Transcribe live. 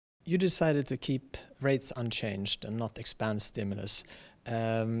You decided to keep rates unchanged and not expand stimulus,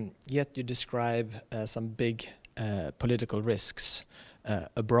 yet you describe some big political risks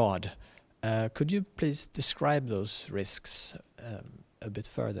abroad. Could you please describe those risks a bit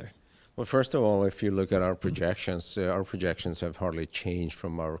further? Well, first of all, if you look at our projections have hardly changed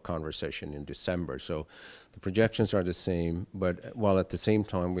from our conversation in December. So the projections are the same, but while at the same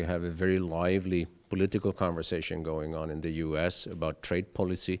time we have a very lively political conversation going on in the US about trade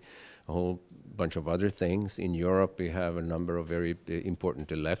policy, a whole bunch of other things. In Europe, we have a number of very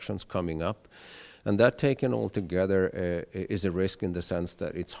important elections coming up. And that taken all together is a risk in the sense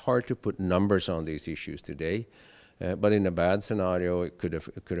that it's hard to put numbers on these issues today. But in a bad scenario, it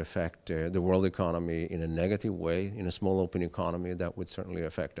could affect the world economy in a negative way. In a small open economy, that would certainly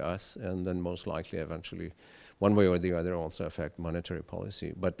affect us, and then most likely eventually, one way or the other, also affect monetary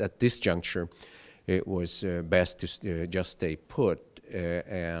policy. But at this juncture, it was best to just stay put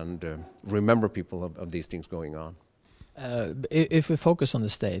and remember people of these things going on. If we focus on the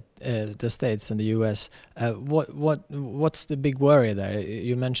states and the U.S., what's the big worry there?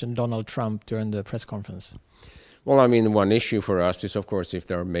 You mentioned Donald Trump during the press conference. Well, I mean, one issue for us is, of course, if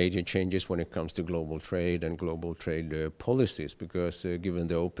there are major changes when it comes to global trade and global trade policies, because given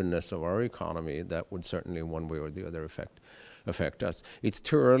the openness of our economy, that would certainly, one way or the other, affect us. It's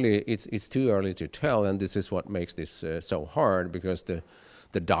too early. It's too early to tell, and this is what makes this so hard, because the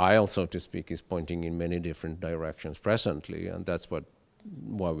dial, so to speak, is pointing in many different directions presently, and that's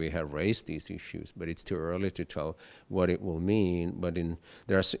why we have raised these issues. But it's too early to tell what it will mean. But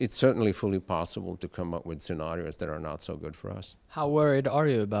it's certainly fully possible to come up with scenarios that are not so good for us. How worried are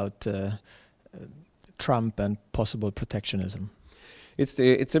you about Trump and possible protectionism? It's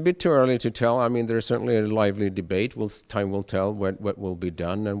a bit too early to tell. I mean, there's certainly a lively debate. Time will tell what will be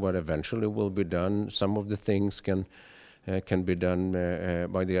done and what eventually will be done. Some of the things can be done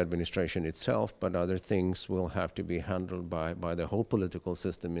by the administration itself, but other things will have to be handled by the whole political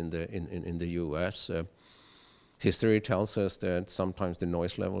system in the U.S. History tells us that sometimes the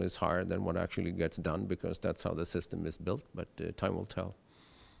noise level is higher than what actually gets done, because that's how the system is built, but time will tell.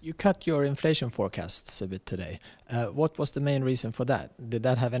 You cut your inflation forecasts a bit today. What was the main reason for that? Did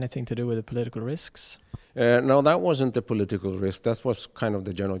that have anything to do with the political risks? No, that wasn't the political risk. That was kind of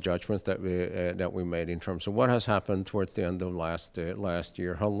the general judgments that we made in terms of what has happened towards the end of last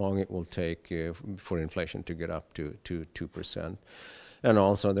year, how long it will take for inflation to get up to 2%. And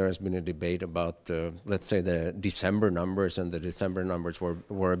also there has been a debate about, let's say, the December numbers, and the December numbers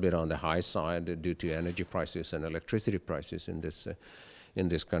were a bit on the high side due to energy prices and electricity prices in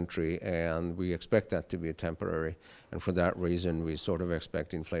this country, and we expect that to be temporary. And for that reason, we sort of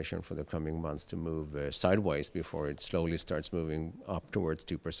expect inflation for the coming months to move sideways before it slowly starts moving up towards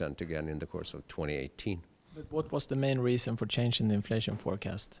 2% again in the course of 2018. But what was the main reason for changing the inflation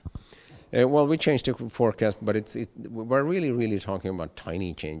forecast? Well, we changed the forecast, but we're really talking about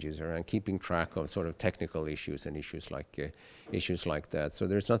tiny changes around keeping track of sort of technical issues and issues like that. So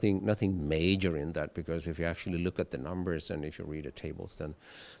there's nothing major in that, because if you actually look at the numbers and if you read the tables,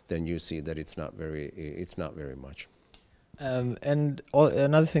 then you see that it's not very much. And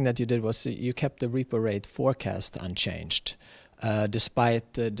another thing that you did was you kept the repo rate forecast unchanged,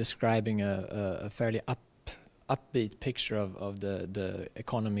 despite describing a fairly upbeat picture of the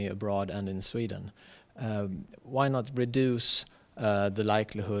economy abroad and in Sweden. Why not reduce the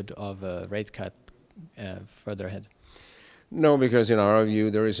likelihood of a rate cut further ahead? No, because in our view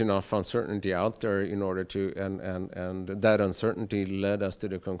there is enough uncertainty out there in order to, and that uncertainty led us to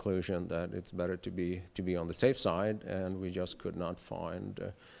the conclusion that it's better to be on the safe side, and we just could not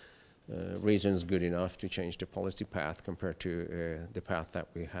find reasons good enough to change the policy path compared to the path that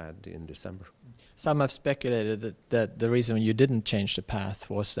we had in December. Some have speculated that the reason you didn't change the path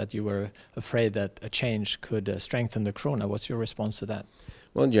was that you were afraid that a change could strengthen the krona. What's your response to that?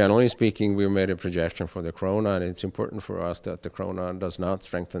 Well, generally speaking, we made a projection for the krona, and it's important for us that the krona does not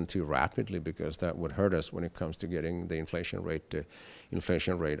strengthen too rapidly, because that would hurt us when it comes to getting the inflation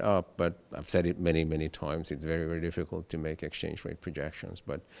rate up. But I've said it many times, it's very difficult to make exchange rate projections.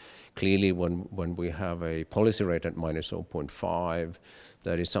 But clearly, when we have a policy rate at minus 0.5,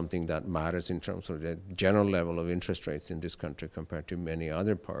 that is something that matters in terms of the general level of interest rates in this country compared to many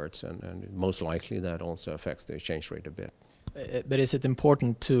other parts, and most likely that also affects the exchange rate a bit. But is it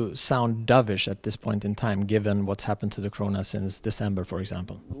important to sound dovish at this point in time, given what's happened to the krona since December, for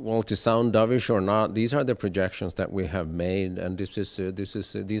example? Well, to sound dovish or not, these are the projections that we have made, and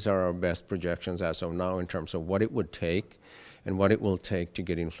these are our best projections as of now in terms of what it would take and what it will take to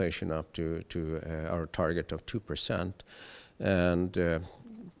get inflation up to our target of 2%. And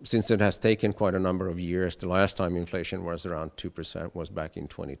since it has taken quite a number of years, the last time inflation was around 2% was back in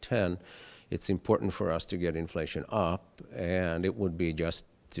 2010. It's important for us to get inflation up, and it would be just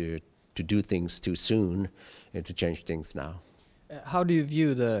to do things too soon and to change things now. How do you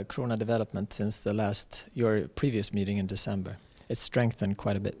view the krona development since your previous meeting in December? It's strengthened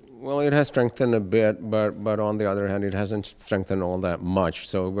quite a bit. Well, it has strengthened a bit, but on the other hand, it hasn't strengthened all that much.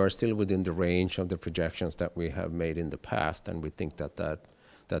 So we're still within the range of the projections that we have made in the past, and we think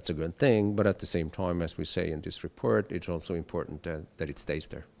that's a good thing. But at the same time, as we say in this report, it's also important that it stays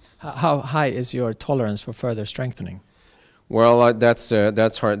there. How high is your tolerance for further strengthening? Well, that's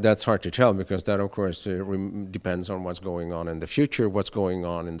hard to tell, because that, of course, depends on what's going on in the future, what's going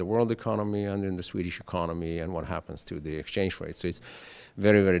on in the world economy and in the Swedish economy, and what happens to the exchange rate. So it's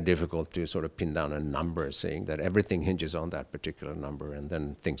very, very difficult to sort of pin down a number, saying that everything hinges on that particular number, and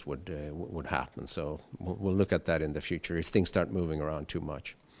then things would happen. So we'll look at that in the future if things start moving around too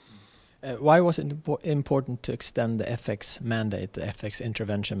much. Why was it important to extend the FX mandate, the FX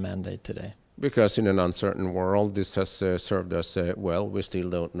intervention mandate today? Because in an uncertain world, this has served us well. We still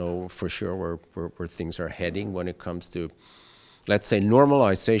don't know for sure where things are heading when it comes to, let's say,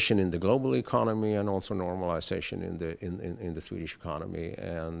 normalization in the global economy and also normalization in the Swedish economy.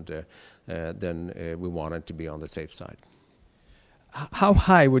 And then we wanted to be on the safe side. How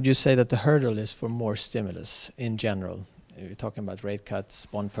high would you say that the hurdle is for more stimulus in general? You're talking about rate cuts,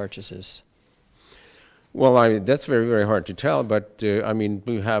 bond purchases. Well, that's very, very hard to tell. But I mean,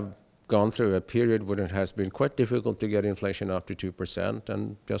 we have gone through a period when it has been quite difficult to get inflation up to 2%,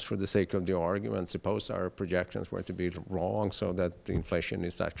 and just for the sake of the argument, suppose our projections were to be wrong, so that the inflation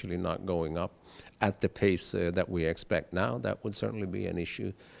is actually not going up at the pace that we expect now. That would certainly be an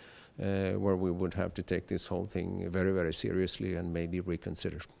issue where we would have to take this whole thing very, very seriously and maybe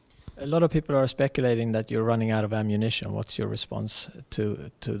reconsider. A lot of people are speculating that you're running out of ammunition. What's your response to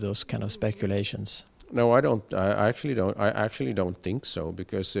those kind of speculations? No, I don't. I actually don't think so,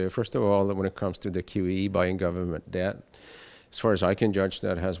 because first of all, when it comes to the QE buying government debt, as far as I can judge,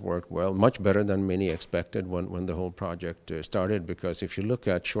 that has worked well, much better than many expected when the whole project started. Because if you look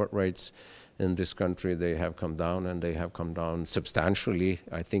at short rates in this country, they have come down, and they have come down substantially.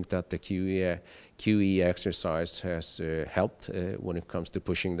 I think that the QE exercise has helped when it comes to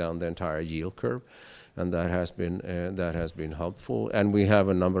pushing down the entire yield curve. And that has been helpful. And we have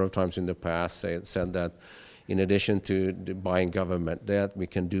a number of times in the past said that in addition to buying government debt, we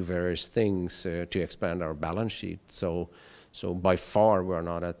can do various things to expand our balance sheet. So by far we're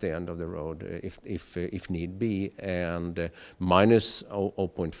not at the end of the road if need be. And minus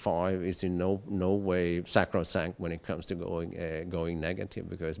 0.5 is in no way sacrosanct when it comes to going negative,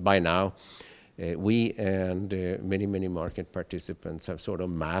 because by now we and many market participants have sort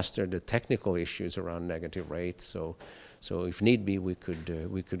of mastered the technical issues around negative rates. So if need be, we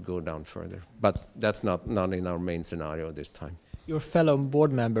could go down further. But that's not in our main scenario this time. Your fellow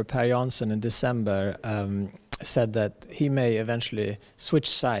board member Per Jansson in December said that he may eventually switch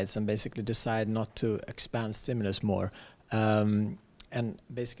sides and basically decide not to expand stimulus more, and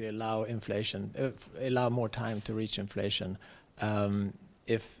basically allow more time to reach inflation.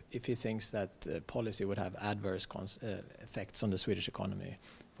 If he thinks that policy would have adverse effects on the Swedish economy,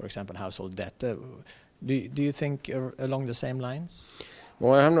 for example, household debt. Do you think along the same lines?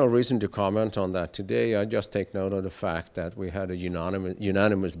 Well, I have no reason to comment on that today. I just take note of the fact that we had a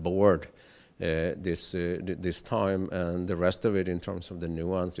unanimous board this time, and the rest of it, in terms of the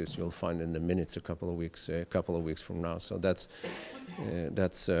nuances, you'll find in the minutes a couple of weeks from now. So that's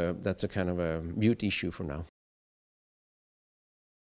a kind of a mute issue for now.